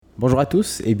Bonjour à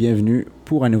tous et bienvenue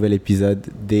pour un nouvel épisode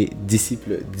des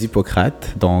disciples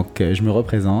d'Hippocrate. Donc, je me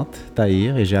représente,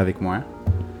 Tahir, et j'ai avec moi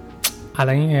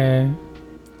Alain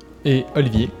et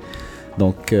Olivier.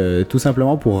 Donc, tout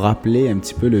simplement pour rappeler un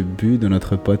petit peu le but de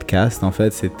notre podcast, en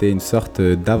fait, c'était une sorte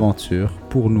d'aventure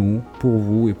pour nous, pour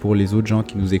vous et pour les autres gens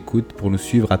qui nous écoutent, pour nous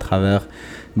suivre à travers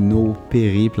nos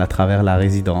périples, à travers la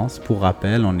résidence. Pour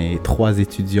rappel, on est 3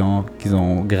 étudiants qui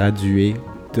ont gradué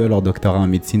de leur doctorat en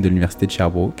médecine de l'Université de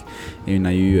Sherbrooke. Et on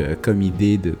a eu comme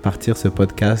idée de partir ce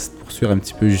podcast pour suivre un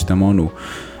petit peu justement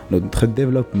notre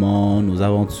développement, nos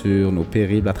aventures, nos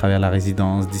périples à travers la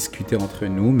résidence, discuter entre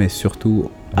nous, mais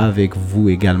surtout avec vous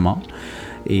également.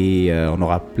 Et on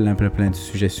aura plein de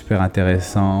sujets super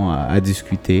intéressants à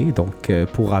discuter. Donc,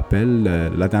 pour rappel,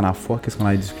 la dernière fois, qu'est-ce qu'on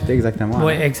avait discuté exactement?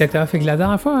 Oui, exactement. Fait que la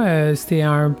dernière fois, c'était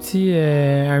un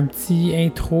petit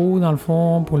intro, dans le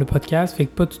fond, pour le podcast. Fait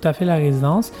que pas tout à fait la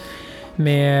résidence,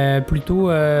 mais plutôt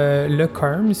le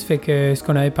CARMS. Fait que ce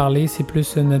qu'on avait parlé, c'est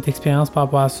plus notre expérience par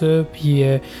rapport à ça, puis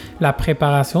la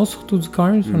préparation surtout du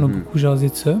CARMS. On a beaucoup jasé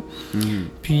de ça.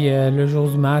 Puis le jour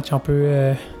du match, un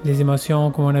peu les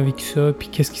émotions, comment on a vécu ça, puis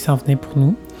qu'est-ce qui s'en venait pour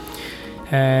nous.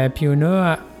 Puis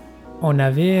on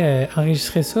avait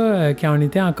enregistré ça quand on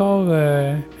était encore...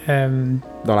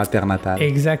 dans la terre natale.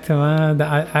 Exactement,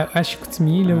 à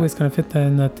Chicoutimi, là, où est-ce qu'on a fait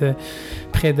notre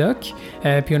prédoc.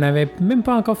 Puis on n'avait même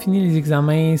pas encore fini les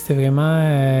examens, c'était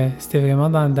vraiment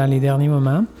dans les derniers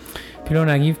moments. Puis là, on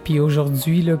arrive, puis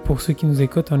aujourd'hui, là, pour ceux qui nous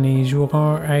écoutent, on est jour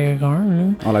 1 R1. Là.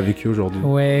 On l'a vécu aujourd'hui.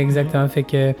 Oui, exactement. Fait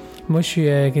que moi, je suis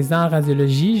résident en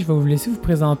radiologie. Je vais vous laisser vous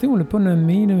présenter. On ne l'a pas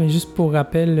nommé, là, mais juste pour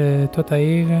rappel, toi,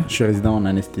 Tahir. Je suis résident en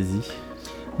anesthésie.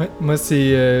 Ouais, moi,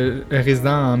 c'est un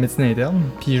résident en médecine interne.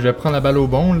 Puis je vais prendre la balle au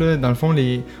bon. Là. Dans le fond,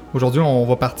 aujourd'hui, on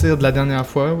va partir de la dernière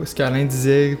fois. Ce qu'Alain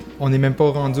disait, on n'est même pas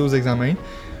rendu aux examens.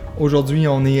 Aujourd'hui,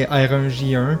 on est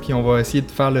R1J1, puis on va essayer de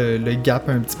faire le gap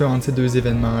un petit peu entre ces deux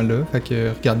événements-là. Fait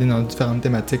que regarder dans différentes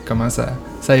thématiques comment ça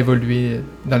a évolué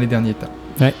dans les derniers temps.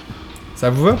 Ouais. Ça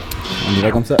vous va? On y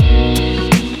va comme ça.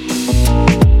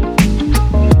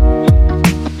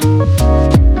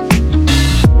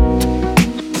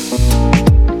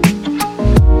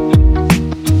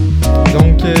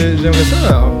 Donc, j'aimerais ça,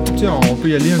 alors, on peut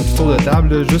y aller un petit tour de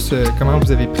table, là, juste comment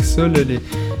vous avez pris ça, là,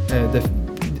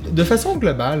 de façon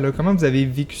globale, là, comment vous avez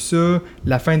vécu ça,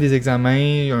 la fin des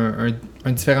examens,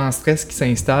 un différent stress qui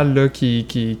s'installe, là, qui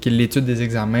est l'étude des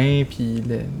examens, puis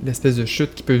l'espèce de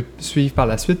chute qui peut suivre par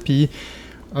la suite, puis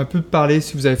un peu parler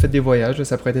si vous avez fait des voyages, là,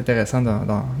 ça pourrait être intéressant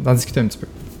d'en discuter un petit peu.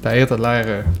 Tahir, t'as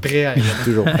l'air prêt à y aller. Je suis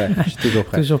toujours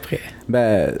prêt. Toujours prêt.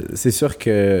 Ben, c'est sûr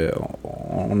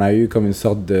qu'on a eu comme une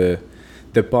sorte de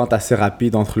pente assez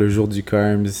rapide entre le jour du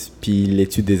CARMS puis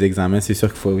l'étude des examens. C'est sûr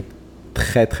qu'il faut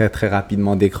très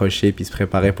rapidement décrocher puis se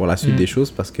préparer pour la suite des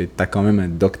choses parce que t'as quand même un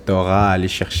doctorat à aller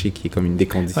chercher qui est comme une des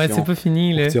conditions. Ouais, c'est pas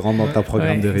fini, là. Tu rentres dans ton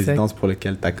programme de résidence pour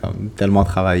lequel t'as comme tellement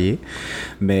travaillé.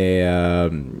 Mais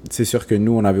c'est sûr que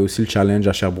nous, on avait aussi le challenge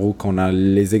à Sherbrooke. On a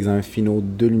les examens finaux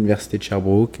de l'Université de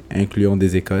Sherbrooke, incluant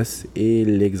des Écosses, et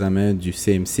l'examen du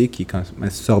CMC, qui est comme une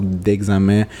sorte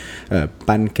d'examen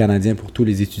pan-canadien pour tous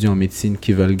les étudiants en médecine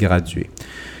qui veulent graduer.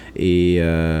 Et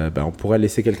on pourrait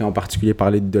laisser quelqu'un en particulier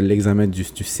parler de l'examen du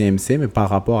CMC, mais par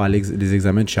rapport à les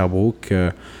examens de Sherbrooke,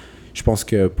 je pense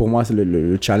que pour moi,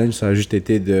 le challenge, ça a juste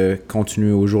été de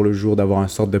continuer au jour le jour, d'avoir une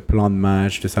sorte de plan de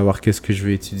match, de savoir qu'est-ce que je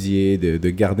vais étudier, de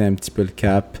garder un petit peu le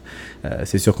cap.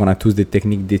 C'est sûr qu'on a tous des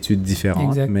techniques d'études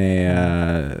différentes, exact. Mais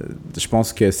je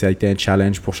pense que ça a été un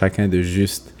challenge pour chacun de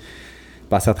juste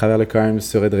passer à travers le CARMS,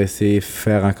 se redresser,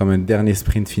 faire comme un dernier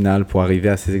sprint final pour arriver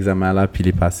à ces examens-là, puis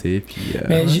les passer. Puis,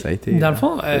 ça a été, dans le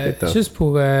fond, juste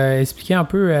pour expliquer un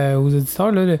peu aux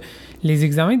auditeurs, là, les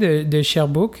examens de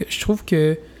Sherbrooke, je trouve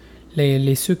que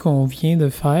ceux qu'on vient de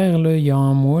faire là, il y a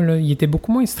un mois, là, ils étaient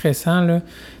beaucoup moins stressants là,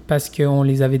 parce qu'on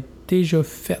les avait déjà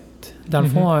faits. Dans le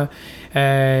fond,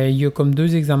 il y a comme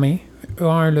 2 examens.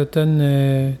 Un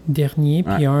l'automne dernier,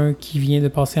 puis un qui vient de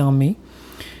passer en mai.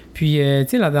 Puis, tu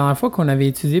sais, la dernière fois qu'on avait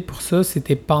étudié pour ça,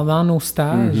 c'était pendant nos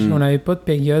stages. On n'avait pas de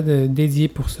période dédiée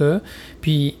pour ça.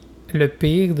 Puis, le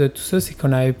pire de tout ça, c'est qu'on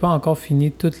n'avait pas encore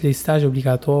fini tous les stages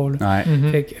obligatoires. Là.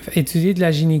 Ouais. Fait que, étudier de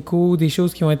la gynéco, des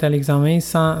choses qui vont être à l'examen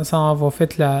sans avoir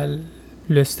fait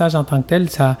le stage en tant que tel,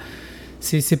 ça...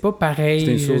 C'est pas pareil.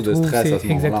 C'est une source de stress à ce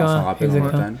moment-là, on s'en rappelle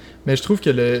longtemps. Mais je trouve que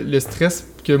le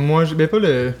stress que moi... pas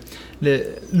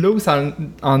là où ça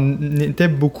en était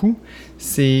beaucoup,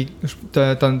 c'est...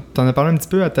 T'en as parlé un petit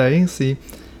peu à Tahir, c'est...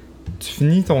 Tu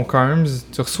finis ton CARMS,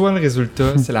 tu reçois le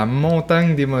résultat, c'est la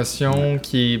montagne d'émotions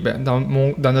qui est, dans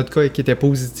notre cas, qui était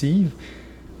positive.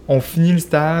 on finit le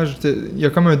stage, il y a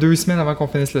comme 2 semaines avant qu'on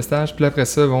finisse le stage, puis après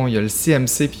ça, bon, il y a le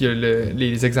CMC, puis il y a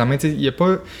les examens, tu sais, il y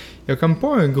a comme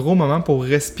pas un gros moment pour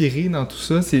respirer dans tout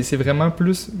ça, c'est vraiment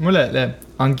plus... Moi,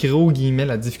 en gros guillemets,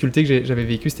 la difficulté que j'avais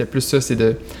vécue, c'était plus ça, c'est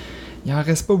de... Il en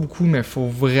reste pas beaucoup, mais il faut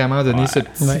vraiment donner ce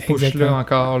petit push-là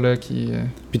encore, là, qui...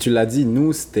 Puis tu l'as dit,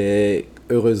 nous, c'était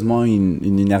heureusement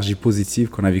une énergie positive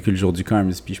qu'on a vécu le jour du camp,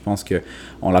 puis je pense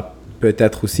qu'on l'a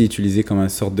peut-être aussi utilisé comme une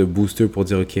sorte de booster pour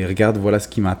dire, OK, regarde, voilà ce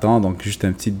qui m'attend, donc juste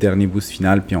un petit dernier boost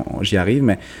final, puis j'y arrive,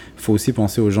 mais il faut aussi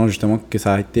penser aux gens, justement, que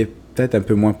ça a été peut-être un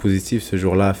peu moins positif ce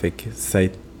jour-là, fait que ça a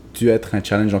dû être un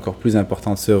challenge encore plus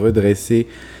important de se redresser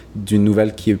d'une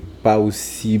nouvelle qui est pas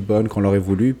aussi bonne qu'on l'aurait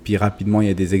voulu, puis rapidement, il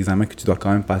y a des examens que tu dois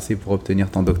quand même passer pour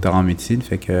obtenir ton doctorat en médecine,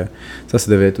 fait que ça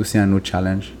devait être aussi un autre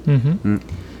challenge.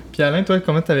 Puis Alain, toi,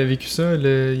 comment tu avais vécu ça?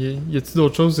 Y a-t-il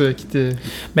d'autres choses qui te...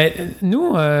 Ben,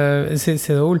 nous,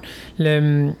 c'est drôle.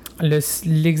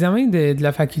 L'examen de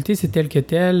la faculté, c'est tel que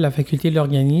tel. La faculté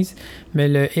l'organise. Mais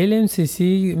le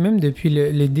LMCC, même depuis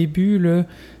le début, là,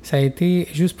 ça a été,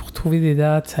 juste pour trouver des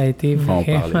dates, ça a été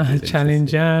vraiment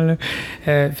challengeant.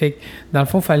 Fait que, dans le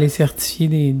fond, il fallait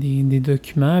certifier des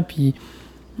documents. Puis,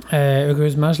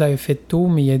 heureusement, je l'avais fait tôt,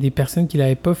 mais il y a des personnes qui ne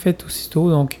l'avaient pas fait aussitôt.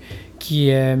 Donc,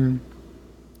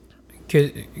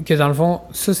 que dans le fond,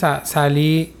 ça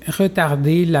allait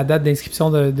retarder la date d'inscription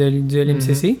du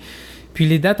LMCC. Puis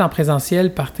les dates en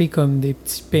présentiel partaient comme des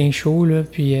petits pains chauds, là.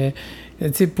 Puis, tu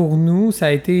sais, pour nous, ça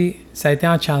a été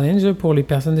un challenge là, pour les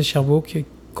personnes de Sherbrooke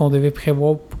qu'on devait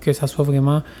prévoir pour que ça soit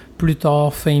vraiment plus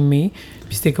tard, fin mai.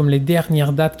 Puis c'était comme les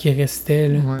dernières dates qui restaient,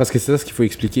 là. Ouais. Parce que c'est ça ce qu'il faut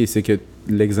expliquer, c'est que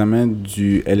l'examen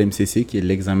du LMCC, qui est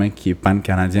l'examen qui est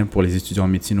pan-canadien pour les étudiants en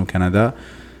médecine au Canada,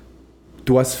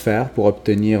 doit se faire pour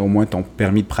obtenir au moins ton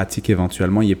permis de pratique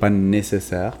éventuellement. Il n'est pas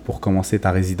nécessaire pour commencer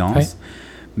ta résidence. Ouais.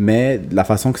 Mais la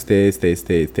façon que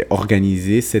c'était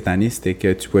organisé cette année, c'était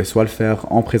que tu pouvais soit le faire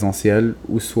en présentiel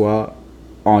ou soit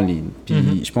en ligne.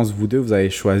 Puis je pense que vous deux, vous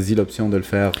avez choisi l'option de le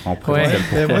faire en présentiel.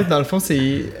 Ouais. Moi, dans le fond,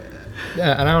 c'est...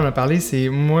 Alain, on a parlé, c'est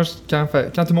moi, quand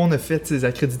tout le monde a fait ses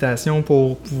accréditations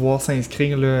pour pouvoir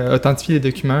s'inscrire, là, authentifier les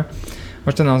documents, moi,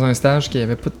 j'étais dans un stage qui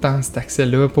n'avait pas tant cet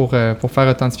accès-là pour faire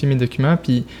authentifier mes documents.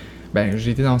 Puis, ben,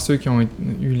 j'ai été dans ceux qui ont eu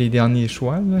les derniers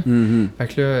choix. Là.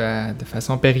 Fait que là, de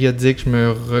façon périodique, je me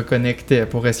reconnectais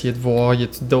pour essayer de voir y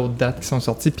a-t-il d'autres dates qui sont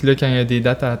sorties. Puis là, quand il y a des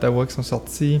dates à Ottawa qui sont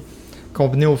sorties,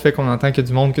 combiné au fait qu'on entend qu'il y a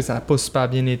du monde que ça n'a pas super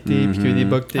bien été, puis qu'il y a eu des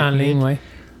bugs techniques. En ligne, ouais.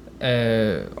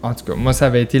 En tout cas, moi, ça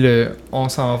avait été le « on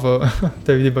s'en va ».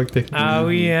 T'as eu des bugs techniques. Ah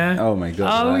oui, hein? Oh my God.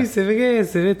 Ah oui, c'est vrai,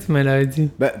 tu me l'avais dit.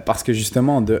 Ben, parce que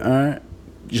justement, de un,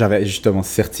 j'avais justement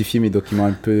certifié mes documents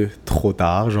un peu trop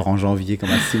tard, genre en janvier,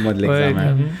 comme à 6 mois de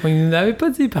l'examen. Ouais, il ne l'avait pas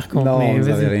dit par contre. Non, mais vous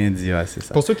n'avez rien dit, ouais, c'est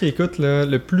ça. Pour ceux qui écoutent, là,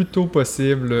 le plus tôt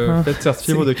possible, faites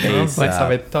certifier vos documents, ça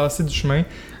va être tassé du chemin.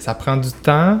 Ça prend du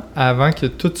temps avant que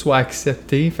tout soit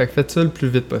accepté, fait que faites ça le plus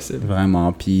vite possible.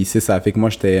 Vraiment, puis c'est ça, fait que moi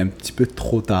j'étais un petit peu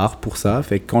trop tard pour ça,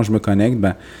 fait que quand je me connecte,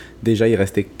 ben déjà il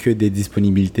restait que des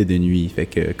disponibilités de nuit, fait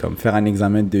que comme faire un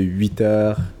examen de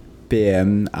 8h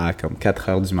PM à comme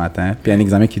 4h du matin, puis un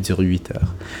examen qui dure 8h.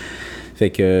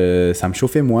 Fait que ça me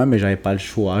chauffait moins, mais j'avais pas le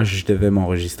choix, je devais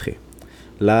m'enregistrer.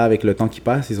 Là, avec le temps qui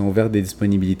passe, ils ont ouvert des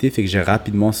disponibilités, fait que j'ai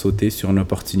rapidement sauté sur une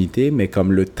opportunité, mais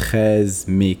comme le 13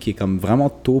 mai, qui est comme vraiment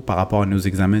tôt par rapport à nos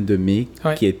examens de mai,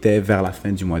 qui étaient vers la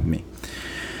fin du mois de mai.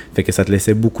 Fait que ça te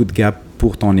laissait beaucoup de gap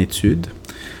pour ton étude.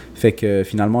 Fait que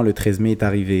finalement, le 13 mai est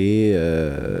arrivé,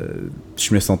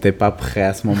 je me sentais pas prêt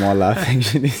à ce moment-là, fait que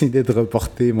j'ai décidé de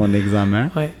reporter mon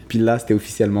examen. Puis là, c'était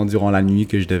officiellement durant la nuit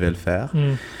que je devais le faire.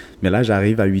 Mais là,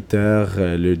 j'arrive à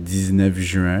 8h le 19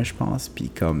 juin, je pense.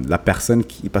 Puis comme la personne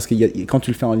qui... Parce que quand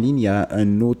tu le fais en ligne, il y a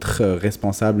un autre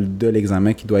responsable de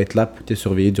l'examen qui doit être là pour te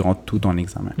surveiller durant tout ton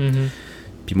examen.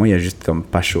 Puis moi, il y a juste comme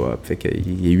pas show up. Fait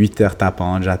qu'il y a 8h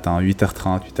tapante, j'attends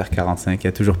 8h30, 8h45, il n'y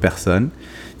a toujours personne.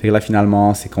 Fait que là,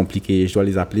 finalement, c'est compliqué. Je dois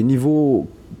les appeler. Niveau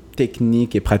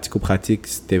technique et pratico-pratique,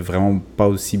 c'était vraiment pas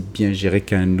aussi bien géré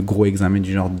qu'un gros examen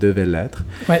du genre devait l'être.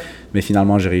 Mais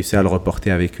finalement, j'ai réussi à le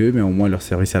reporter avec eux, mais au moins leur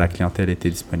service à la clientèle était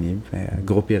disponible.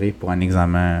 Gros péril pour un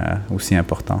examen aussi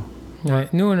important. Ouais.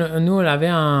 Nous, on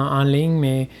l'avait en ligne,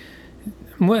 mais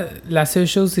moi, la seule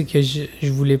chose, c'est que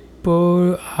je voulais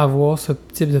pas avoir ce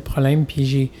type de problème, puis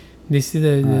j'ai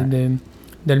décidé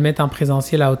de le mettre en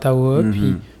présentiel à Ottawa,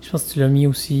 puis je pense que tu l'as mis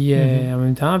aussi en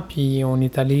même temps, puis on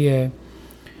est allé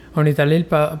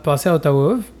le passer à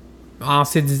Ottawa en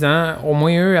se disant, au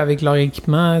moins eux, avec leur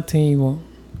équipement, ils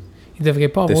devraient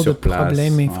pas avoir de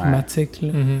problème informatique.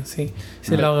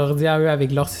 C'est leur ordi à eux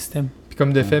avec leur système. Puis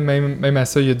comme de fait, même à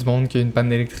ça, il y a du monde qui a une panne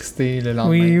d'électricité le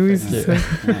lendemain. Oui, c'est ça.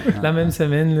 La même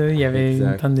semaine, là, il y avait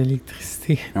une panne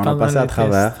d'électricité. Et on a passé à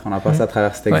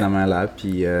travers cet examen-là.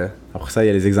 Puis après ça, il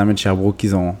y a les examens de Sherbrooke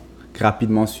qu'ils ont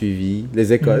rapidement suivis.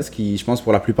 Les écoles, qui, je pense,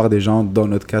 pour la plupart des gens, dans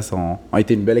notre cas, ont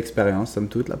été une belle expérience, somme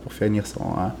toute, là, pour finir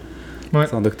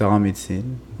son doctorat en médecine.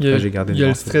 Il y a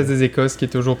le stress des Écosses qui est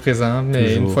toujours présent,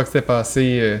 mais une fois que c'était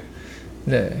passé,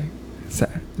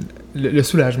 le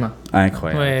soulagement.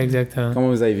 Incroyable. Oui, exactement. Comment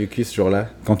vous avez vécu ce jour-là,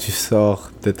 quand tu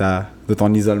sors de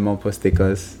ton isolement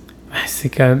post-Écosse?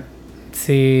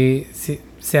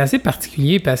 C'est assez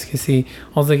particulier parce que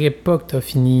on dirait pas que t'as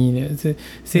fini.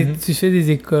 Tu fais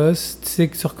des Écosses, tu sais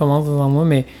que tu recommences dans un mois,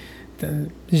 mais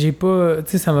j'ai pas...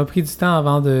 Tu sais, ça m'a pris du temps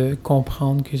avant de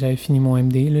comprendre que j'avais fini mon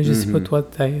MD. Là. Je sais pas, toi,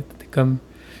 t'es comme...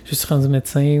 Je suis rendu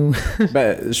médecin ou...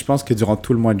 Je pense que durant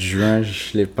tout le mois de juin,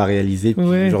 je l'ai pas réalisé. Puis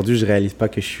aujourd'hui, je réalise pas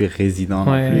que je suis résident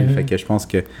non plus. Fait que je pense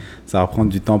que ça va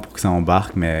prendre du temps pour que ça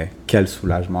embarque, mais quel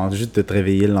soulagement. Juste de te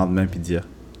réveiller le lendemain puis dire...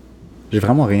 J'ai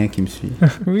vraiment rien qui me suit.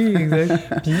 Oui, exact.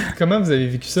 Puis comment vous avez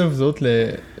vécu ça, vous autres,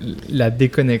 la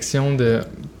déconnexion de...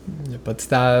 Il n'y a pas de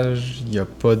stage, il n'y a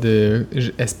pas de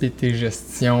SPT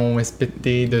gestion,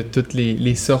 SPT de toutes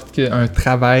les sortes, un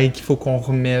travail qu'il faut qu'on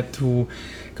remette ou...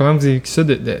 Comment vous avez vécu ça,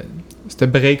 de ce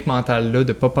break mental-là, de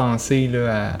ne pas penser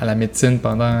là, à la médecine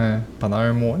pendant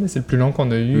un mois? Là? C'est le plus long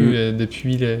qu'on a eu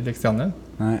depuis l'externat.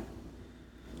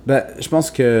 Ouais. Je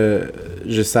pense que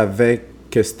je savais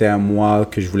que c'était un mois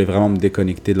que je voulais vraiment me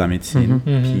déconnecter de la médecine.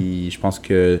 Puis je pense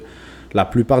que la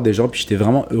plupart des gens, puis j'étais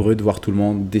vraiment heureux de voir tout le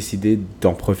monde décider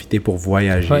d'en profiter pour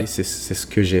voyager. Ouais. C'est ce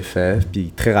que j'ai fait.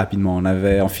 Puis très rapidement,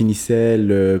 on finissait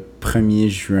le 1er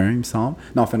juin, il me semble.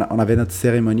 Non, enfin, on avait notre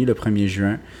cérémonie le 1er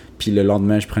juin. Puis le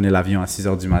lendemain, je prenais l'avion à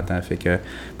 6h du matin. Fait que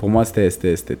pour moi,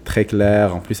 c'était très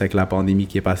clair. En plus, avec la pandémie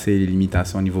qui est passée, les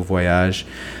limitations au niveau voyage,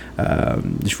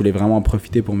 je voulais vraiment en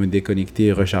profiter pour me déconnecter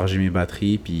et recharger mes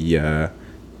batteries. Puis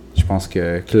je pense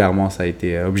que clairement, ça a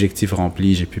été objectif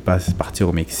rempli. J'ai pu partir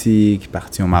au Mexique,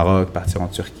 partir au Maroc, partir en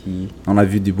Turquie. On a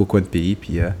vu des beaux coins de pays.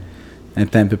 Puis un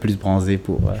teint un peu plus bronzé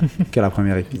que la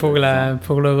première épisode.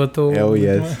 Pour le retour. Oh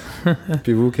yes.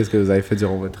 Puis vous, qu'est-ce que vous avez fait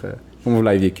durant votre... Comment vous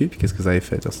l'avez vécu, puis qu'est-ce que vous avez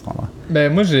fait à ce moment-là?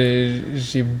 Moi,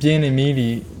 j'ai bien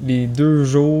aimé les 2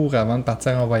 jours avant de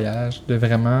partir en voyage, de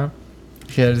vraiment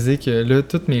réaliser que là,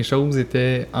 toutes mes choses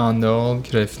étaient en ordre, que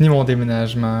j'avais fini mon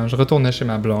déménagement, je retournais chez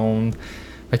ma blonde.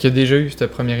 Fait qu'il y a déjà eu ce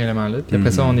premier élément-là. Puis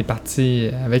après ça, on est parti,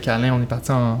 avec Alain, on est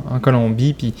parti en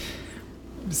Colombie, puis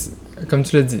comme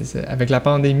tu l'as dit, avec la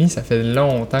pandémie, ça fait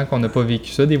longtemps qu'on n'a pas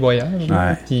vécu ça, des voyages.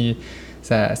 Là, puis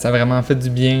ça a vraiment fait du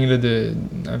bien là,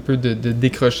 un peu de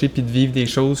décrocher puis de vivre des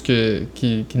choses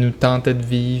qui nous tentaient de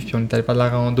vivre. Puis on est allé faire de la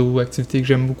rando, activité que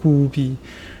j'aime beaucoup. Puis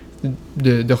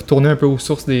de retourner un peu aux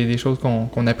sources des choses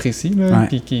qu'on apprécie, là,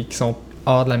 puis qui sont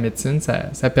hors de la médecine.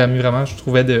 Ça a permis vraiment, je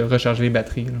trouvais, de recharger les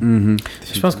batteries. Là.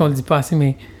 Je pense qu'on le dit pas assez,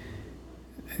 mais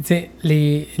tu sais,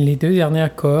 les 2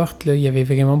 dernières cohortes, là, il y avait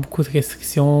vraiment beaucoup de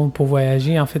restrictions pour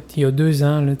voyager. En fait, il y a 2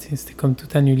 ans, là, c'était comme tout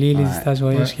annulé, les stages de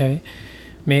voyage qu'il y avait.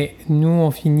 Mais nous, on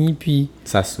finit, puis...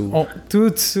 Ça s'ouvre.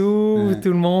 Tout s'ouvre, tout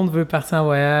le monde veut partir en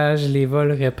voyage, les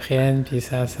vols reprennent, puis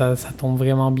ça tombe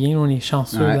vraiment bien. On est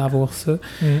chanceux d'avoir ça.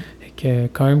 Fait que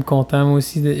quand même content, moi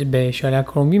aussi. Je suis allé à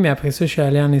Colombie, mais après ça, je suis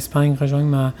allé en Espagne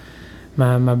rejoindre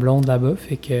ma blonde là-bas.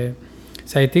 Fait que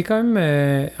ça a été quand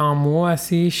même un mois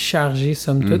assez chargé,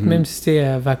 somme toute. Même si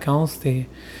c'était vacances,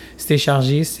 c'était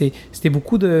chargé. C'était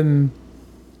beaucoup de...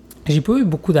 J'ai pas eu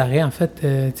beaucoup d'arrêts, en fait, tu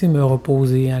sais, me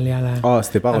reposer, aller à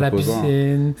la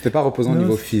piscine. C'était pas reposant au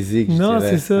niveau physique, je non,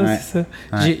 dirais. c'est ça.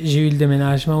 J'ai eu le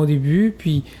déménagement au début,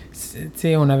 puis, tu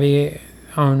sais, on avait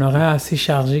un horaire assez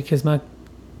chargé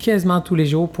quasiment tous les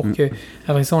jours pour que,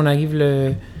 après ça, on arrive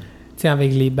tu sais,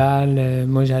 avec les balles.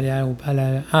 Moi, j'allais au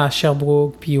bal à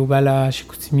Sherbrooke, puis au bal à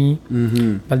Chicoutimi,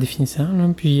 bal des finissants, là.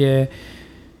 Puis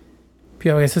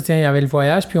après ça, tiens, il y avait le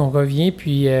voyage, puis on revient,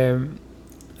 puis...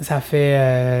 ça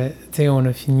fait... tu sais, on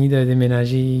a fini de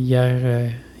déménager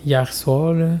hier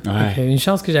soir, là. Donc, une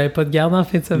chance que j'avais pas de garde en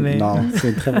fin de semaine. Non, c'est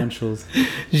une très bonne chose.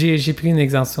 J'ai pris une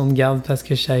exemption de garde parce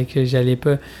que je savais que j'allais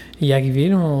pas y arriver,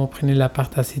 là. On prenait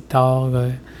l'appart assez tard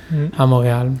à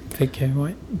Montréal. Fait que,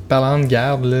 ouais. Parlant de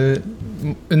garde, là,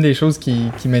 une des choses qui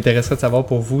m'intéresserait de savoir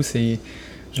pour vous, c'est...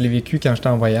 Je l'ai vécu quand j'étais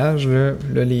en voyage,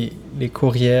 là les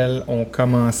courriels ont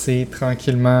commencé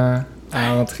tranquillement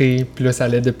à entrer, puis là, ça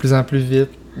allait de plus en plus vite.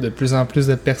 De plus en plus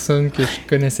de personnes que je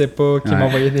connaissais pas qui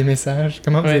m'envoyaient des messages.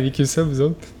 Comment vous avez vécu ça, vous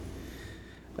autres?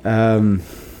 Je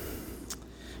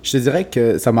te dirais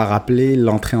que ça m'a rappelé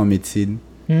l'entrée en médecine.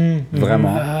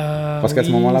 Vraiment. Parce qu'à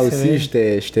ce moment-là aussi,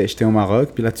 j'étais au Maroc,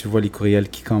 puis là, tu vois les courriels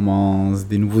qui commencent,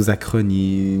 des nouveaux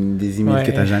acronymes, des emails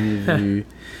que tu n'as jamais vus.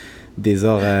 des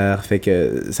horaires. Fait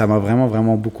que ça m'a vraiment,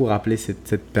 vraiment beaucoup rappelé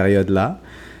cette période-là.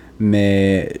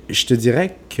 Mais je te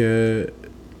dirais que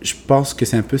je pense que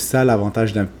c'est un peu ça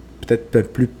l'avantage d'un peut-être un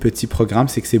plus petit programme,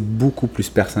 c'est que c'est beaucoup plus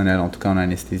personnel, en tout cas en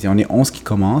anesthésie. On est 11 qui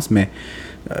commencent, mais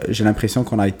j'ai l'impression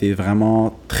qu'on a été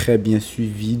vraiment très bien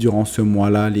suivis durant ce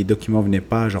mois-là. Les documents venaient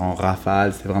pas genre en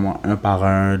rafale, c'est vraiment un par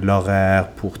un, de l'horaire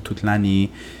pour toute l'année.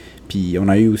 Puis on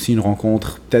a eu aussi une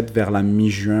rencontre peut-être vers la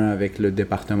mi-juin avec le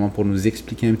département pour nous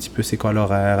expliquer un petit peu c'est quoi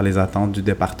l'horaire, les attentes du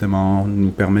département,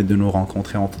 nous permettre de nous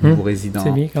rencontrer entre nouveaux résidents.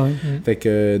 C'est bien quand même. Fait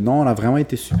que non, on a vraiment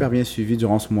été super bien suivis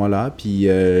durant ce mois-là. Puis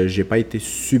j'ai pas été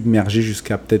submergé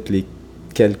jusqu'à peut-être les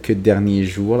quelques derniers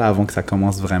jours là, avant que ça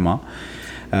commence vraiment.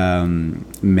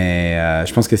 Mais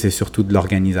je pense que c'est surtout de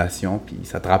l'organisation. Puis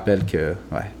ça te rappelle que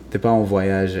t'es pas en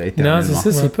voyage éternellement. Non,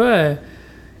 c'est ça, c'est pas...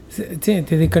 t'es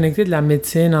déconnecté de la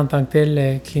médecine en tant que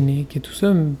telle, clinique et tout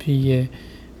ça, puis,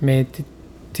 mais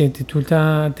t'es tout le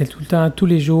temps, tous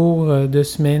les jours, 2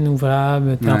 semaines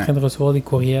ouvrables, t'es en train de recevoir des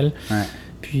courriels.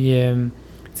 Puis,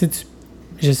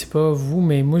 je sais pas vous,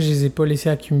 mais moi, je les ai pas laissés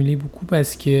accumuler beaucoup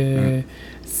parce que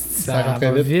ça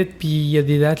va vite, puis il y a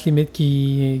des dates limites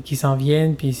qui s'en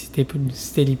viennent, puis si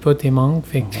t'es lis pas, t'es manques.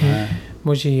 Fait que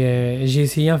moi, j'ai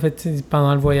essayé, en fait,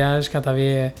 pendant le voyage, quand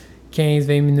t'avais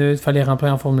 15-20 minutes, il fallait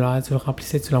remplir un formulaire, tu le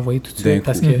remplissais, tu l'envoyais tout de suite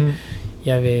parce que il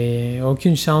y avait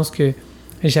aucune chance que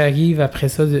j'arrive après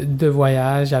ça de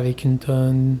voyage avec une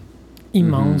tonne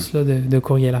immense là, de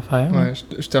courriels à faire. Ouais,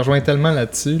 je te rejoins tellement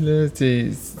là-dessus. Là.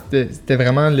 C'était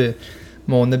vraiment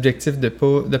mon objectif de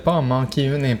pas en manquer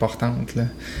une importante. Là.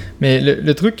 Mais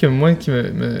le truc que moi qui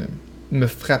me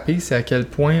frappait, c'est à quel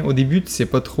point, au début, tu sais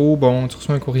pas trop, tu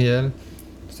reçois un courriel.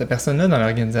 Cette personne-là dans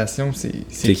l'organisation,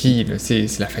 c'est qui? Là?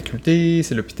 C'est la faculté,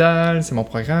 c'est l'hôpital, c'est mon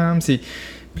programme. Puis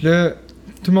là,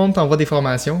 tout le monde t'envoie des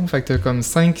formations. Fait que t'as comme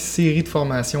 5 séries de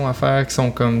formations à faire qui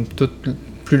sont comme toutes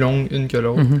plus longues une que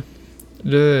l'autre.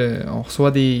 Là, on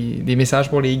reçoit des messages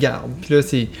pour les gardes. Puis là,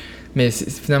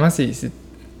 finalement, c'est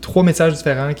 3 messages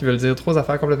différents qui veulent dire 3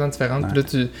 affaires complètement différentes. Puis là,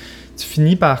 tu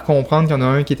finis par comprendre qu'il y en a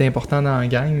un qui est important dans la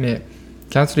gang, mais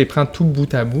quand tu les prends tout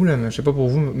bout à bout, là, je sais pas pour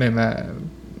vous, mais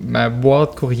ma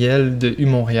boîte courriel de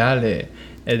U-Montréal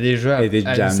est déjà à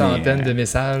une centaine de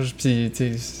messages. Puis,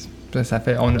 ça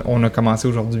fait... On a commencé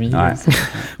aujourd'hui. Ouais.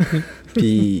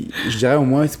 Puis, je dirais au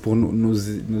moins, c'est pour nos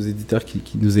éditeurs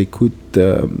qui nous écoutent,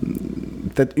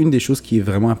 peut-être une des choses qui est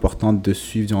vraiment importante de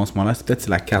suivre durant ce moment-là, c'est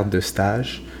la carte de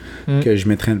stage que je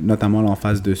mettrais notamment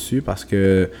l'emphase dessus parce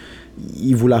que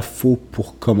il vous la faut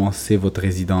pour commencer votre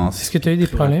résidence. Est-ce que tu as eu des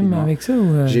problèmes avec ça?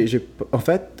 Ou En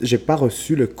fait, j'ai pas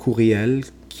reçu le courriel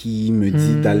qui me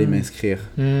dit d'aller m'inscrire.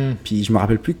 Puis je me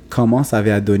rappelle plus comment ça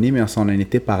avait à donner, mais on s'en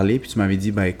était parlé. Puis tu m'avais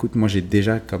dit, écoute, moi j'ai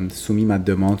déjà comme soumis ma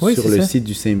demande sur le site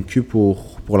du CMQ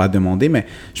pour la demander. Mais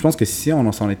je pense que si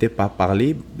on s'en était pas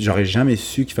parlé, j'aurais jamais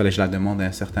su qu'il fallait que je la demande à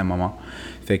un certain moment.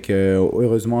 Fait que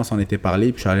heureusement, on s'en était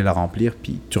parlé, puis je suis allé la remplir,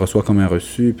 puis tu reçois comme un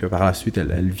reçu, puis par la suite,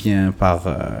 elle vient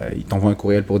il t'envoie un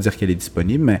courriel pour dire qu'elle est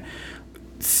disponible, mais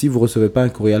si vous ne recevez pas un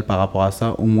courriel par rapport à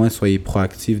ça, au moins soyez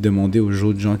proactif, demandez aux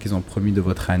autres gens qu'ils ont promis de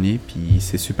votre année, puis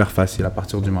c'est super facile à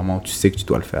partir du moment où tu sais que tu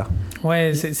dois le faire.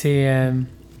 Ouais, c'est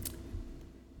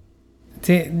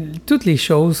toutes les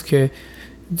choses que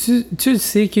tu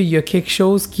sais qu'il y a quelque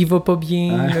chose qui va pas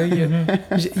bien. Là,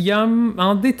 il y a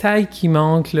un détail qui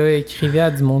manque. Là, écrivez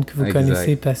à du monde que vous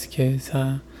connaissez parce que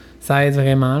ça aide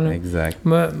vraiment. Là. Exact.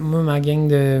 Moi, ma gang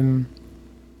de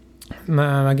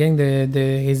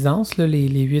résidence, là, les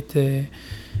 8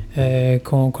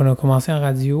 qu'on a commencé en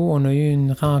radio, on a eu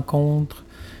une rencontre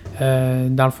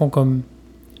dans le fond comme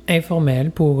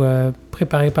informelle pour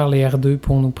préparer par les R2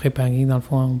 pour nous préparer dans le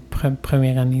fond en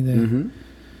première année de...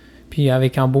 Puis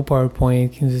avec un beau PowerPoint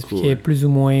qui nous expliquait plus ou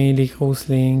moins les grosses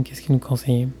lignes, qu'est-ce qu'il nous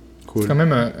conseillait. C'est quand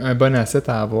même un bon asset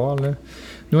à avoir. Là.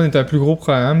 Nous, on est un plus gros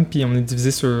programme, puis on est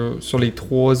divisé sur les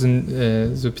 3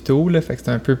 hôpitaux. Là, fait que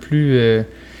c'est un peu plus...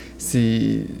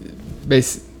 il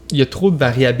y a trop de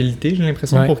variabilité, j'ai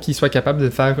l'impression, pour qu'ils soient capables de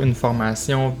faire une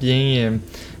formation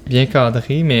bien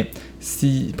cadrée. Mais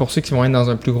pour ceux qui vont être dans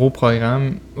un plus gros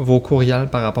programme, vos courriels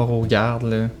par rapport aux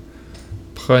gardes, là,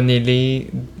 prenez-les...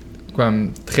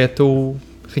 comme très tôt,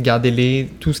 regardez-les,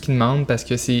 tout ce qu'ils demandent, parce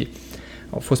que il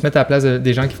faut se mettre à la place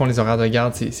des gens qui font les horaires de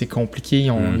garde, c'est compliqué, ils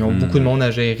ont beaucoup de monde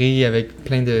à gérer avec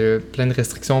plein de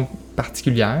restrictions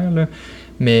particulières, là.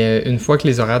 Mais une fois que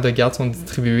les horaires de garde sont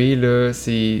distribués, là,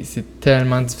 c'est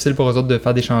tellement difficile pour eux autres de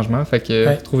faire des changements, fait que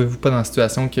retrouvez-vous pas dans la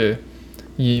situation que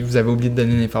vous avez oublié de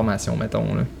donner une information,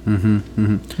 mettons. Là.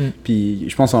 Puis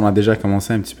je pense qu'on a déjà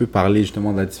commencé un petit peu à parler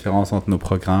justement de la différence entre nos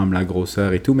programmes, la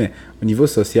grosseur et tout, mais au niveau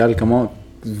social, comment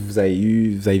vous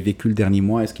avez vécu le dernier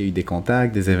mois? Est-ce qu'il y a eu des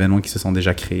contacts, des événements qui se sont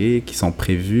déjà créés, qui sont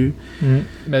prévus?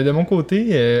 Ben, de mon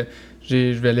côté,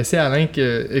 je vais laisser Alain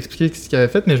expliquer ce qu'il avait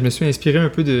fait, mais je me suis inspiré un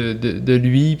peu de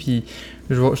lui, puis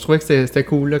je trouvais que c'était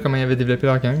cool là, comment il avait développé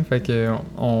leur gang. Fait que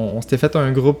on s'était fait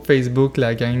un groupe Facebook,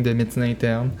 la gang de médecine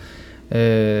interne.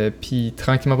 Puis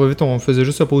tranquillement pas vite, on faisait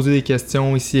juste se poser des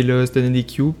questions ici et là, se donner des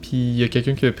cues, puis il y a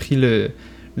quelqu'un qui a pris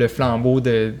le flambeau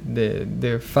de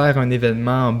faire un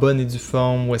événement en bonne et due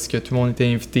forme où est-ce que tout le monde était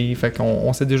invité. Fait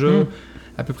qu'on sait déjà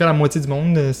à peu près la moitié du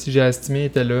monde, si j'ai estimé,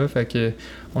 était là. Fait que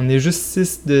on est juste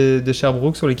 6 de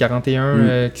Sherbrooke sur les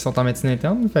 41 qui sont en médecine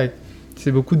interne. Fait que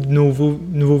c'est beaucoup de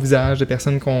nouveaux visages, de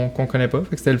personnes qu'on connaît pas.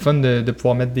 Fait que c'était le fun de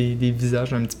pouvoir mettre des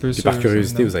visages un petit peu sur... Par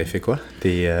curiosité, vous avez fait quoi?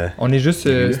 On est juste...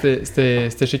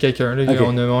 c'était chez quelqu'un. Là. Okay.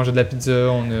 On a mangé de la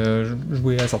pizza, on a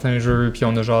joué à certains jeux, puis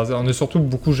on a jasé. On a surtout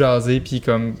beaucoup jasé, puis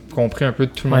comme compris un peu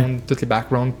de tout le monde, tous les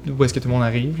backgrounds, où est-ce que tout le monde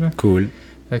arrive. Là. Cool.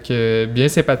 Fait que bien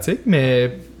sympathique,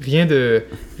 mais rien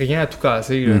à tout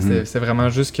casser. C'est vraiment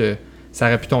juste que ça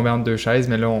aurait pu tomber entre deux chaises,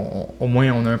 mais là, au moins,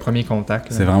 on a un premier contact.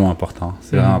 Là. C'est vraiment important.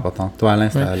 C'est vraiment important. Toi, Alain,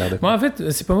 ça a l'air de... Moi, en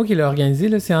fait, c'est pas moi qui l'ai organisé.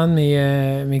 Là. C'est un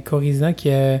de mes co-résidents qui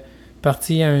est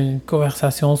parti à une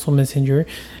conversation sur Messenger.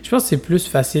 Je pense que c'est plus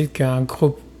facile qu'un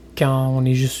groupe quand on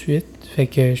est juste 8. Fait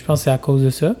que je pense que c'est à cause de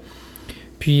ça.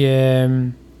 Puis, je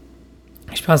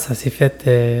pense que ça s'est fait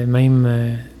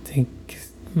même...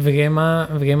 vraiment,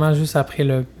 vraiment juste après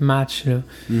le match.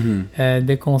 Là.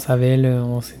 Dès qu'on savait, là,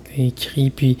 on s'était écrit.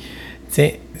 Puis,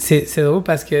 c'est drôle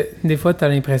parce que des fois, tu as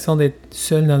l'impression d'être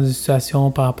seul dans une situation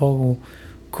par rapport au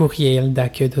courriel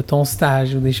d'accueil de ton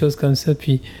stage ou des choses comme ça.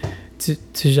 Puis, tu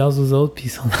jases aux autres. Puis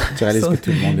tu réalises que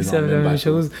tout le monde est dans la même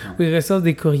chose. Ou ils reçoivent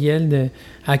des courriels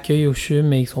d'accueil au CHUM,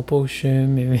 mais ils sont pas au CHUM.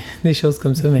 Mais des choses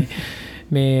comme ça.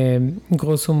 mais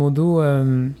grosso modo...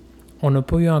 on n'a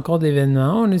pas eu encore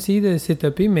d'événement. On a essayé de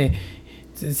s'étoper, mais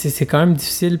c'est quand même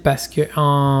difficile parce que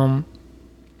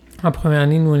en première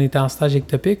année, nous, on était en stage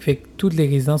ectopique, fait que tous les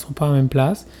résidents sont pas à la même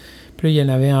place. Puis là, il y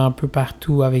en avait un peu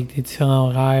partout avec des différents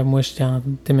horaires. Moi, j'étais en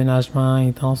déménagement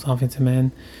intense en fin de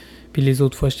semaine. Puis les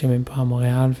autres fois, j'étais même pas à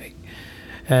Montréal. Fait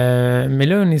que, mais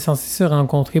là, on est censé se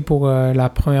rencontrer pour la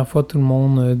première fois tout le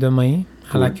monde demain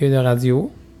à l'accueil de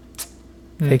radio.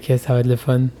 Fait que ça va être le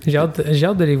fun. J'ai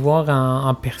hâte de les voir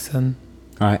en personne.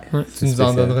 Ouais. Tu nous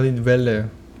en donneras des nouvelles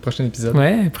prochain épisode.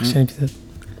 Ouais, prochain épisode.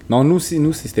 Non, nous aussi,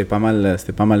 c'était pas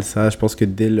mal ça. Je pense que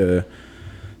dès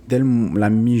la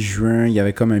mi-juin, il y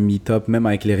avait comme un meet-up, même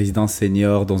avec les résidents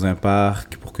seniors dans un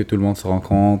parc pour que tout le monde se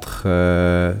rencontre.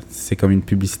 C'est comme une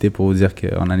publicité pour vous dire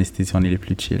qu'en anesthésie, on est les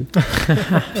plus chill.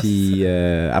 Puis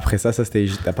après ça c'était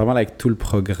pas mal avec tout le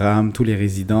programme, tous les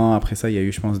résidents. Après ça, il y a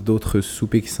eu, je pense, d'autres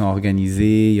soupers qui sont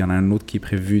organisés. Il y en a un autre qui est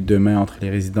prévu demain entre les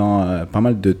résidents, pas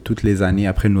mal de toutes les années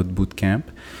après notre bootcamp.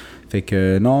 Fait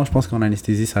que non, je pense qu'en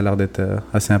anesthésie, ça a l'air d'être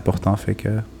assez important. Fait que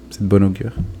c'est de bon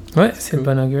augure. Ouais, c'est de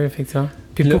bon augure, effectivement.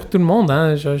 Puis pour tout le monde,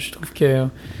 hein, je trouve que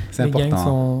c'est les important. gangs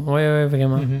sont... Ouais,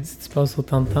 vraiment. Si tu passes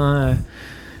autant de temps...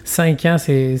 5 ans,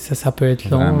 ça peut être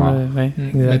long. Ouais,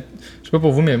 exact. Mais, je sais pas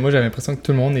pour vous, mais moi, j'ai l'impression que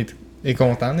tout le monde est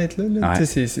content d'être là.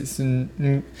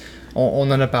 Ouais. On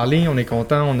en a parlé, on est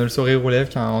content, on a le sourire aux lèvres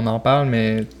quand on en parle,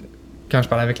 mais quand je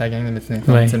parlais avec la gang de médecine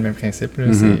interne, c'est le même principe. Là,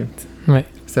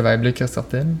 c'est vibe-là qui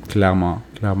ressortait. Là. Clairement.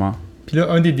 Puis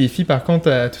là, un des défis, par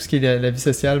contre, tout ce qui est la vie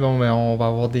sociale, bon, ben, on va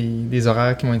avoir des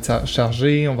horaires qui vont être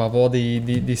chargés, on va avoir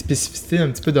des spécificités un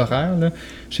petit peu d'horaire. Là.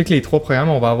 Je sais que les 3 programmes,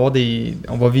 on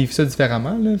va vivre ça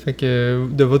différemment. Là. Fait que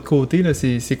de votre côté, là,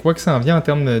 c'est quoi qui s'en vient en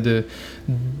termes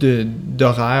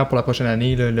d'horaire pour la prochaine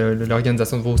année, là,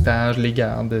 l'organisation de vos stages, les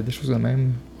gardes, des choses de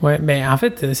même? Ouais, ben en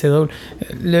fait, c'est drôle.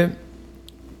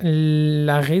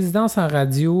 La résidence en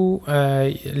radio,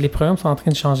 les programmes sont en train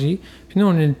de changer. Puis nous,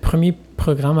 on a le premier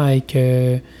programme avec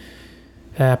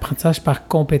apprentissage par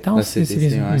compétence.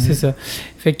 C'est ça.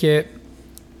 Fait que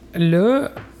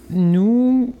là,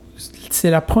 nous,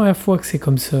 c'est la première fois que c'est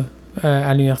comme ça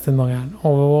à l'Université de Montréal.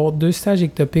 On va avoir 2 stages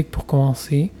ectopiques pour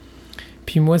commencer.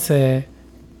 Puis moi, c'est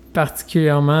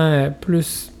particulièrement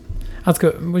plus... En tout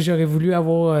cas, moi, j'aurais voulu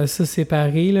avoir ça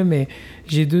séparé, là, mais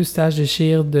j'ai 2 stages de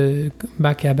chir de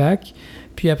back-à-back.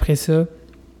 Puis après ça,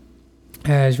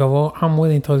 je vais avoir 1 mois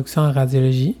d'introduction en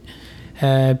radiologie.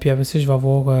 Puis après ça, je vais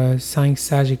avoir 5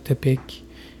 stages ectopiques.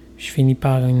 Je finis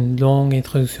par une longue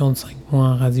introduction de 5 mois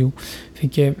en radio. Fait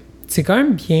que c'est quand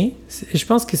même bien. Je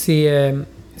pense que c'est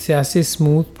assez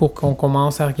smooth pour qu'on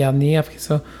commence à regarder. Après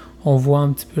ça, on voit un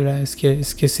petit peu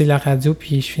ce que c'est la radio,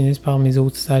 puis je finisse par mes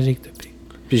autres stages ectopiques.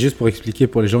 Puis juste pour expliquer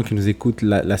pour les gens qui nous écoutent,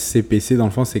 la CPC, dans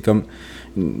le fond, c'est comme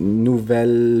une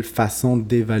nouvelle façon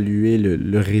d'évaluer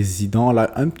le résident. On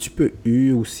l'a un petit peu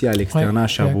eu aussi à l'externat à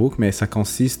Sherbrooke, mais ça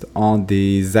consiste en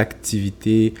des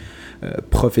activités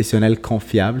professionnelles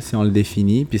confiables, si on le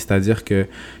définit. Puis c'est-à-dire que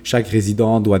chaque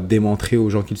résident doit démontrer aux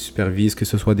gens qu'il supervise, que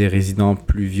ce soit des résidents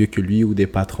plus vieux que lui ou des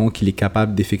patrons, qu'il est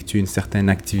capable d'effectuer une certaine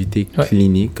activité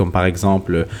clinique, comme par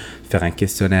exemple faire un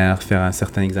questionnaire, faire un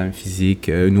certain examen physique,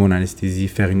 nous en anesthésie,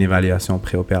 faire une évaluation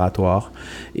préopératoire.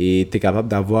 Et tu es capable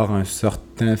d'avoir un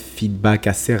certain feedback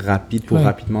assez rapide pour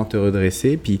rapidement te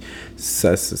redresser. Puis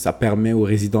ça permet aux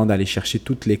résidents d'aller chercher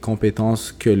toutes les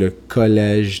compétences que le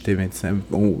collège des médecins,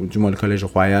 ou du moins le collège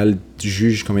royal,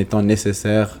 juge comme étant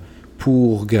nécessaires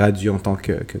pour graduer en tant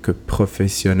que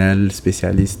professionnel,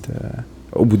 spécialiste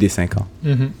au bout des 5 ans.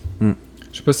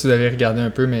 Je sais pas si vous avez regardé un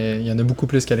peu, mais il y en a beaucoup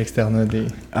plus qu'à l'externat des...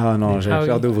 Ah non, j'avais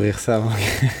peur d'ouvrir ça.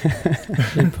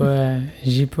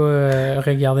 J'ai pas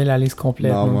regardé la liste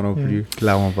complète. Non, moi non plus.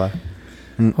 Clairement pas.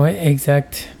 Oui,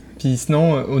 exact. Puis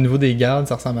sinon, au niveau des gardes,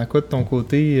 ça ressemble à quoi de ton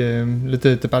côté? Là,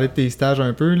 t'as parlé de tes stages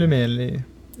un peu, là, mais...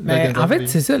 En fait,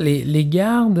 c'est ça. Les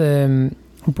gardes,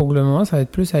 pour le moment, ça va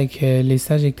être plus avec les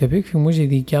stages ectopiques. Moi, j'ai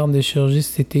des gardes de chirurgie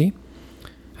cet été.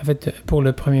 En fait, pour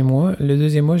le premier mois. Le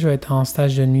deuxième mois, je vais être en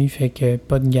stage de nuit, fait que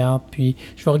pas de garde. Puis,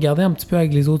 je vais regarder un petit peu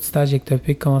avec les autres stages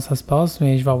ectopiques comment ça se passe,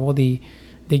 mais je vais avoir des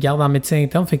gardes en médecine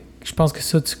interne. Fait que je pense que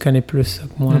ça, tu connais plus ça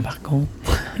que moi, par contre.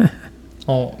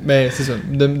 Ben, c'est ça.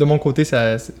 De mon côté,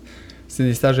 c'est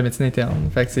des stages de médecine interne.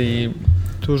 Fait que c'est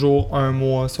toujours 1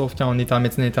 mois, sauf quand on est en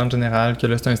médecine interne générale, que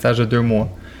là, c'est un stage de 2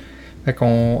 mois. Fait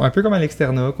qu'on, un peu comme à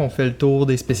l'externat, qu'on fait le tour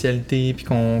des spécialités, puis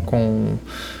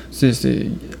c'est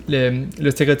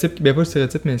le stéréotype, ben pas le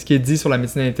stéréotype, mais ce qui est dit sur la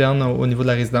médecine interne au niveau de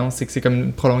la résidence, c'est que c'est comme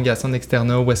une prolongation de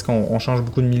l'externat où est-ce qu'on change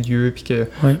beaucoup de milieu, puis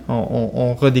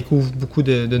qu'on redécouvre beaucoup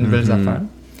de nouvelles affaires.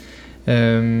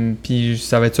 Puis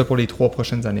ça va être ça pour les 3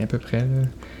 prochaines années à peu près. Là.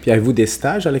 Puis avez-vous des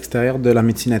stages à l'extérieur de la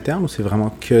médecine interne ou c'est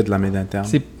vraiment que de la médecine interne?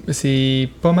 C'est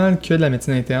pas mal que de la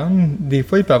médecine interne. Des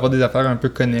fois, il peut y avoir des affaires un peu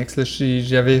connexes. Là.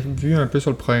 J'avais vu un peu sur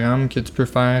le programme que tu peux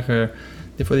faire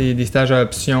des fois des stages à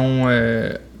option.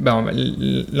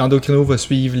 L'endocrino va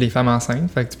suivre les femmes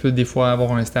enceintes. Fait que tu peux des fois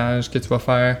avoir un stage que tu vas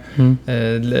faire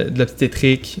de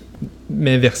l'obstétrique,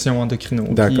 mais version endocrino.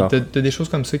 D'accord. Tu as des choses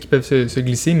comme ça qui peuvent se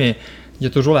glisser, mais il y a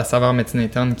toujours la saveur médecine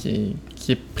interne qui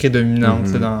est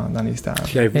prédominante dans les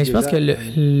stages. Mais je pense que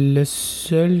le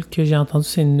seul que j'ai entendu,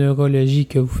 c'est une neurologie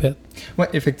que vous faites. Oui,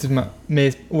 effectivement.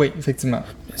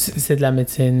 C'est de la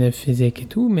médecine physique et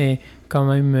tout, mais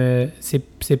quand même,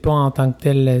 c'est pas en tant que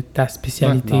tel ta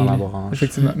spécialité.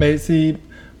 Effectivement. Mais c'est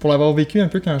pour l'avoir vécu un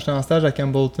peu quand j'étais en stage à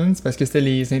Campbellton, c'est parce que c'était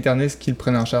les internistes qui le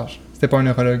prenaient en charge. C'était pas un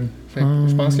neurologue. Fait que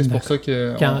je pense que c'est pour ça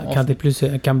que... Quand t'es plus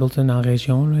Campbellton en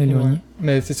région, là, éloigné. Ouais.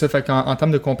 Mais c'est ça. Fait qu'en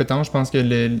termes de compétences, je pense que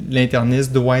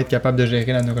l'interniste doit être capable de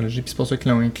gérer la neurologie. Puis c'est pour ça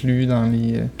qu'ils l'ont inclus dans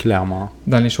les... Clairement.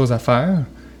 Dans les choses à faire.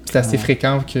 C'est assez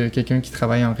fréquent que quelqu'un qui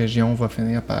travaille en région va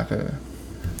finir par...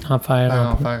 en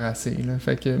faire assez. Là.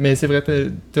 Fait que, mais c'est vrai,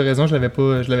 t'as raison, je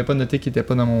l'avais pas noté qu'il était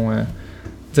pas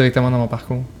directement dans mon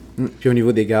parcours. Puis au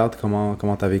niveau des gardes, comment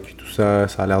t'as vécu tout ça?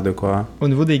 Ça a l'air de quoi? Au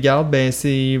niveau des gardes, ben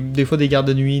c'est des fois des gardes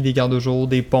de nuit, des gardes de jour,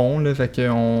 des ponts. Là, fait que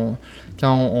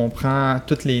quand on prend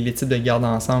tous les types de gardes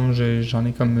ensemble, j'en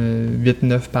ai comme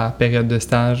 8-9 par période de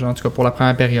stage. En tout cas, pour la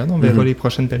première période. On verra les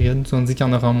prochaines périodes. On dit qu'il y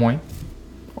en aura moins.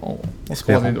 On se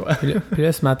croise les doigts. Puis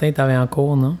là, ce matin, t'avais en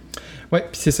cours, non? Oui,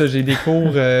 puis c'est ça, j'ai des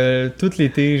cours, tout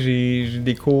l'été, j'ai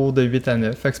des cours de 8 à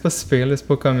 9. Fait que c'est pas super, là, c'est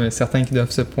pas comme certains qui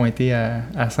doivent se pointer à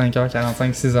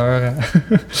 5h45, 6h.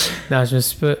 Non,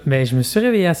 je me suis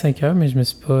réveillé à 5h, mais je me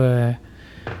suis pas...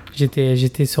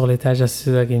 J'étais sur l'étage à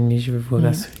 6h30, je veux vous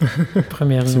rassurer.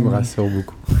 Première Ça me rassure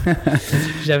beaucoup.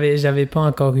 J'avais pas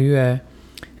encore eu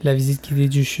la visite guidée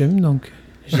du CHUM, donc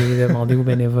j'ai demandé aux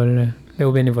bénévoles,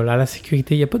 à la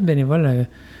sécurité. Il n'y a pas de bénévoles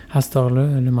à cette heure-là,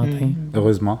 le matin.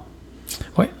 Heureusement.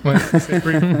 Oui. Ouais,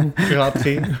 c'est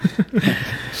rentré.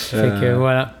 Fait que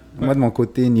voilà. Moi, de mon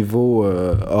côté, niveau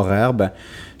horaire,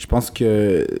 je pense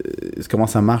que comment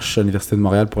ça marche à l'Université de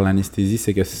Montréal pour l'anesthésie,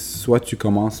 c'est que soit tu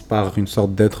commences par une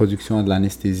sorte d'introduction à de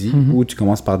l'anesthésie ou tu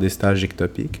commences par des stages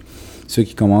ectopiques. Ceux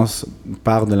qui commencent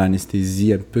par de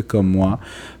l'anesthésie, un peu comme moi,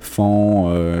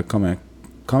 font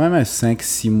quand même un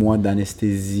 5-6 mois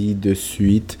d'anesthésie de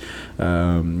suite,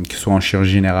 que ce soit en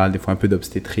chirurgie générale, des fois un peu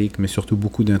d'obstétrique, mais surtout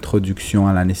beaucoup d'introduction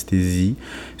à l'anesthésie.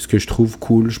 Ce que je trouve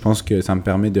cool, je pense que ça me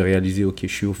permet de réaliser, ok, je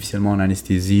suis officiellement en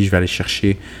anesthésie, je vais aller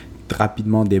chercher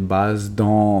rapidement des bases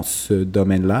dans ce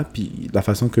domaine-là. Puis la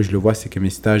façon que je le vois, c'est que mes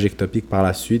stages ectopiques par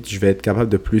la suite, je vais être capable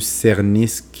de plus cerner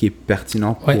ce qui est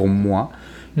pertinent pour moi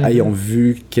ayant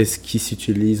vu qu'est-ce qui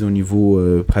s'utilise au niveau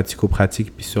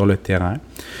pratico-pratique puis sur le terrain.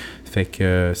 Fait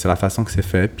que c'est la façon que c'est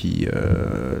fait. Puis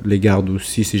les gardes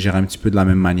aussi, c'est géré un petit peu de la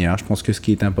même manière. Je pense que ce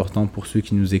qui est important pour ceux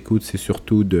qui nous écoutent, c'est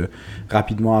surtout de,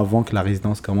 rapidement, avant que la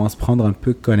résidence commence, prendre un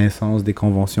peu connaissance des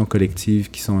conventions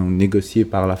collectives qui sont négociées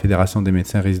par la Fédération des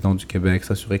médecins résidents du Québec,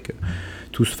 s'assurer que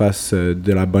tout se fasse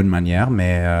de la bonne manière.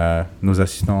 Mais nos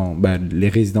assistants, les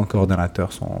résidents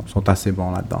coordonnateurs sont assez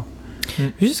bons là-dedans.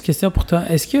 Juste une question pour toi.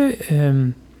 Est-ce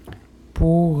que...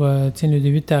 pour le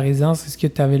début de ta résidence, est-ce que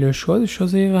tu avais le choix de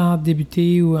choisir en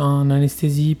débuter ou en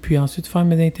anesthésie, puis ensuite faire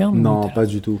med interne? Non, pas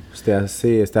du tout. C'était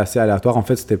assez aléatoire. En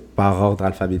fait, c'était par ordre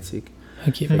alphabétique.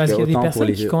 OK, parce qu'il y a des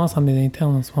personnes qui commencent en med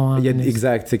interne en ce moment.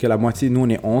 Exact. C'est que la moitié, nous on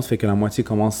est 11, fait que la moitié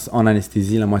commence en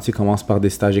anesthésie, la moitié commence par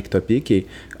des stages ectopiques. Et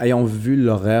ayant vu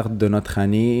l'horaire de notre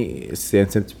année, c'est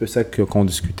un petit peu ça qu'on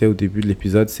discutait au début de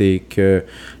l'épisode, c'est que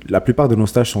la plupart de nos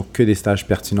stages sont que des stages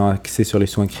pertinents, axés sur les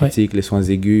soins critiques, les soins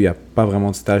aigus. Il n'y a pas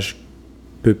vraiment de stages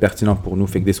peu pertinents pour nous.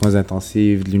 Fait que des soins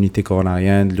intensifs, de l'unité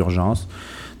coronarienne, de l'urgence.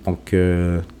 Donc,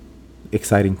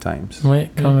 exciting times. Oui,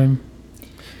 quand même.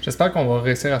 J'espère qu'on va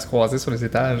réussir à se croiser sur les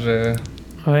étages.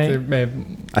 Mais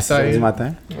à 6h du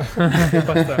matin.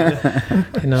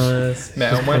 Non, mais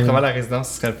au moins, vraiment, la résidence,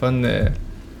 ce serait le fun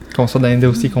qu'on soit dans l'idée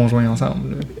aussi conjoint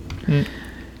ensemble.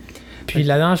 Puis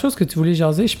la dernière chose que tu voulais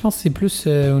jaser, je pense que c'est plus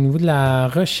au niveau de la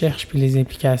recherche puis les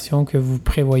implications que vous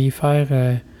prévoyez faire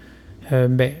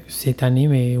cette année,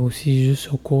 mais aussi juste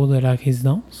au cours de la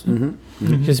résidence.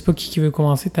 Je sais pas qui veut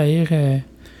commencer, Tahir.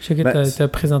 Je sais que tu as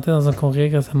présenté dans un congrès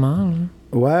récemment. Là.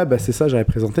 Ouais, c'est ça. J'avais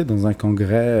présenté dans un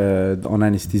congrès en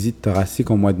anesthésie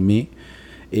thoracique au mois de mai.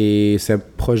 Et c'est un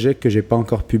projet que j'ai pas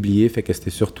encore publié, fait que c'était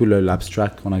surtout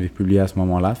l'abstract qu'on avait publié à ce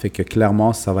moment-là. Fait que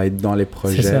clairement, ça va être dans les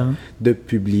projets de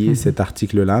publier cet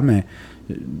article-là. Mais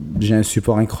j'ai un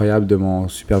support incroyable de mon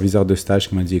superviseur de stage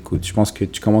qui m'a dit « Écoute, je pense que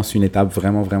tu commences une étape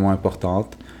vraiment, vraiment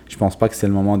importante. Je pense pas que c'est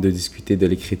le moment de discuter de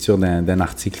l'écriture d'un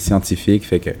article scientifique.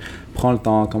 Fait que prends le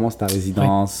temps, commence ta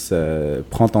résidence,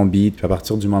 prends ton beat, puis à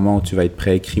partir du moment où tu vas être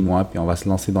prêt, écris-moi, puis on va se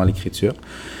lancer dans l'écriture. »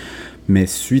 Mais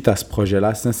suite à ce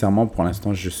projet-là, sincèrement, pour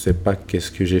l'instant, je sais pas qu'est-ce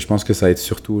que j'ai. Je pense que ça va être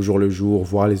surtout au jour le jour,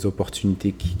 voir les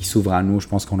opportunités qui s'ouvrent à nous. Je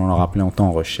pense qu'on en aura plein longtemps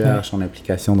en recherche, en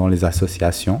implication dans les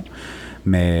associations.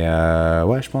 Mais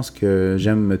je pense que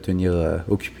j'aime me tenir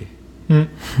occupé.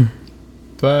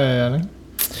 Toi, Alain?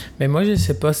 Mais moi, je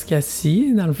sais pas ce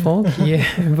Cassie, dans le fond, qui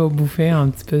va bouffer un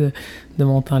petit peu de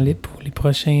mon temps libre pour les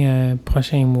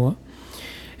prochains mois.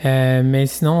 Mais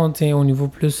sinon, au niveau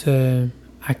plus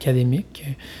académique,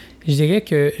 je dirais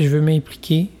que je veux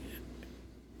m'impliquer.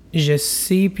 Je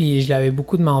sais, puis je l'avais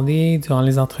beaucoup demandé durant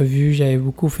les entrevues, j'avais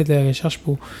beaucoup fait de la recherche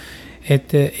pour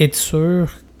être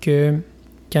sûr que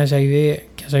quand j'arrivais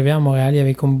à Montréal, il y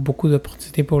avait comme beaucoup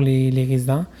d'opportunités pour les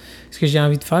résidents. Ce que j'ai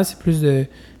envie de faire, c'est plus de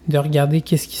regarder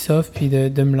qu'est-ce qui s'offre, puis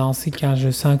de me lancer quand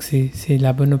je sens que c'est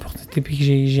la bonne opportunité, puis que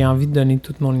j'ai envie de donner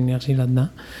toute mon énergie là-dedans.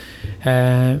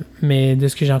 Mais de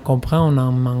ce que j'en comprends, on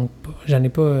n'en manque pas. J'en ai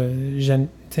pas... je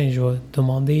vais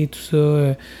demander tout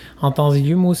ça en temps et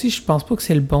lieu. Moi aussi, je pense pas que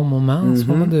c'est le bon moment en ce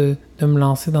moment de me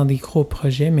lancer dans des gros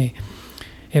projets, mais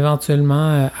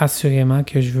éventuellement, assurément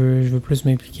que je veux plus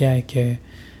m'impliquer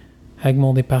avec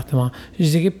mon département. Je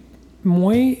dirais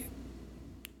moins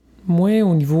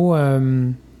au niveau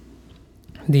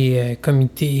des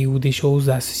comités ou des choses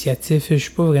associatives. Je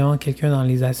suis pas vraiment quelqu'un dans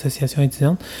les associations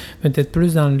étudiantes, mais peut-être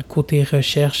plus dans le côté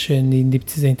recherche, des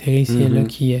petits intérêts ici et là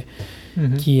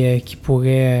qui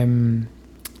pourraient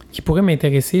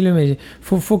m'intéresser, là, mais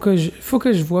faut que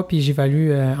je vois puis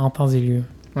j'évalue en temps et lieu.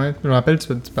 Ouais, je me rappelle,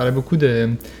 tu parlais beaucoup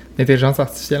d'intelligence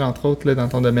artificielle, entre autres, là, dans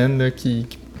ton domaine, là, qui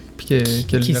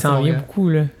s'en vient beaucoup,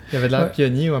 là. Il y avait de l'air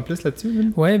pionnier en plus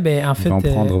là-dessus. Ouais, en fait... Ils vont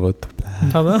prendre votre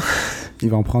place. Pardon? Ils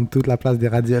vont prendre toute la place des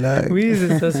radiologues. Oui,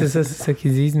 c'est ça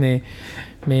qu'ils disent, mais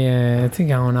tu sais,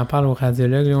 quand on en parle aux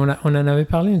radiologues, on en avait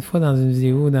parlé une fois dans une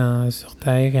vidéo sur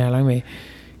Terre et Alain, mais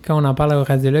quand on en parle aux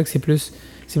radiologues, c'est plus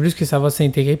que ça va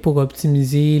s'intégrer pour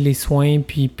optimiser les soins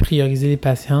puis prioriser les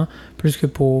patients, plus que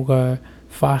pour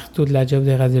faire toute la job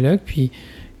des radiologues. Puis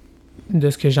de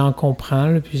ce que j'en comprends,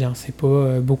 là, puis j'en sais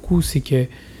pas beaucoup, c'est que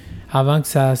avant que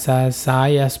ça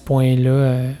aille à ce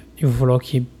point-là, il va falloir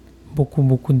qu'il y ait beaucoup,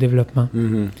 beaucoup de développement.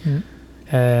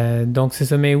 Donc c'est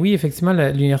ça. Mais oui, effectivement,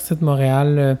 l'Université de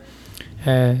Montréal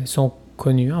sont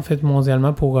connus, en fait,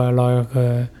 mondialement pour leur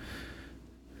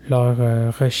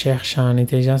recherche en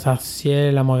intelligence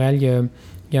artificielle. À Montréal, il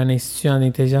y a un institut en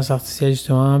intelligence artificielle,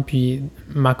 justement, puis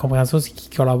ma compréhension, c'est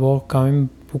qu'ils collaborent quand même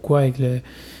beaucoup avec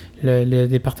le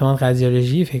département de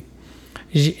radiologie. Fait que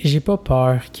j'ai pas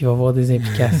peur qu'il va y avoir des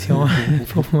implications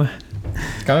pour moi.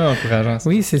 C'est quand même encourageant, ça.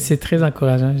 Oui, c'est très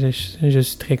encourageant. Je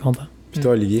suis très content. Puis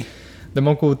toi, Olivier? De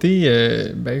mon côté,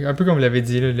 un peu comme vous l'avez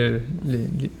dit, là,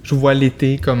 je vois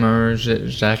l'été comme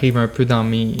j'arrive un peu dans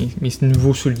mes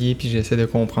nouveaux souliers, puis j'essaie de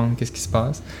comprendre qu'est-ce qui se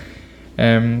passe.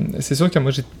 C'est sûr que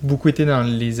moi, j'ai beaucoup été dans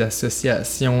les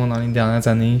associations dans les dernières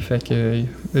années, fait que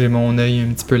j'ai mon œil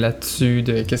un petit peu là-dessus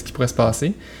de qu'est-ce qui pourrait se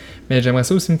passer. Mais j'aimerais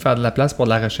ça aussi me faire de la place pour de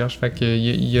la recherche, fait que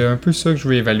il y a un peu ça que je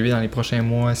veux évaluer dans les prochains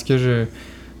mois. Est-ce que je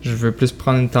veux plus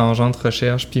prendre une tangente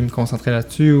recherche puis me concentrer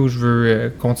là-dessus, ou je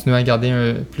veux continuer à garder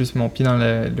plus mon pied dans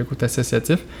le côté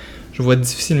associatif? Je vois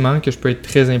difficilement que je peux être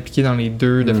très impliqué dans les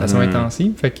deux de façon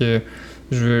intensive. Fait que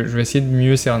je vais essayer de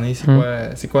mieux cerner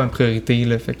c'est quoi ma priorité.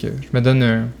 Là. Fait que je me donne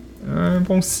un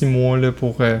bon 6 mois là,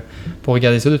 pour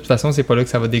regarder ça. De toute façon, c'est pas là que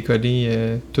ça va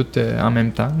décoller tout en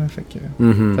même temps. Là. Fait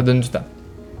que ça donne du temps.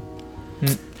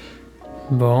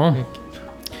 Bon.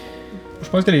 Je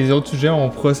pense que les autres sujets, on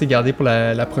pourra se garder pour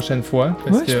la prochaine fois.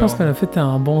 Je pense qu'on a fait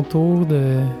un bon tour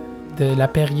de la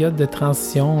période de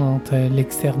transition entre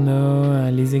l'externat,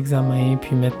 les examens,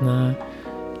 puis maintenant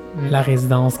la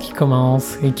résidence qui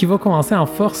commence et qui va commencer en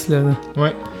force. Là.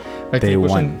 Ouais. La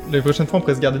prochaine fois, on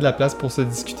pourrait se garder de la place pour se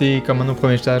discuter comment nos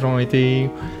premiers stages ont été,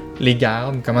 les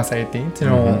gardes, comment ça a été.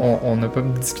 On a pas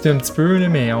discuté un petit peu, là,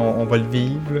 mais on va le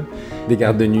vivre. Là. Des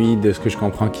gardes de nuit, de ce que je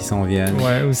comprends, qui s'en viennent.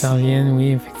 Ouais, aussi. S'en viennent,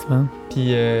 oui, effectivement.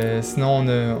 Puis sinon,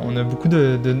 on a beaucoup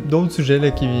d'autres sujets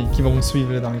là, qui vont nous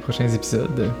suivre là, dans les prochains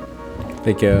épisodes.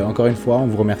 Fait que, encore une fois, on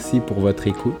vous remercie pour votre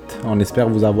écoute. On espère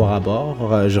vous avoir à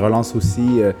bord. Je relance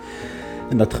aussi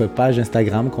notre page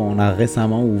Instagram qu'on a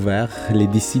récemment ouvert, les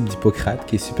disciples d'Hippocrate,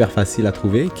 qui est super facile à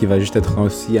trouver, qui va juste être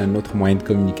aussi un autre moyen de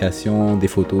communication, des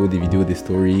photos, des vidéos, des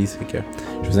stories. Fait que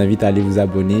je vous invite à aller vous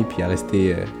abonner puis à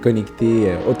rester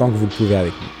connecté autant que vous le pouvez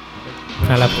avec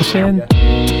nous. À la prochaine!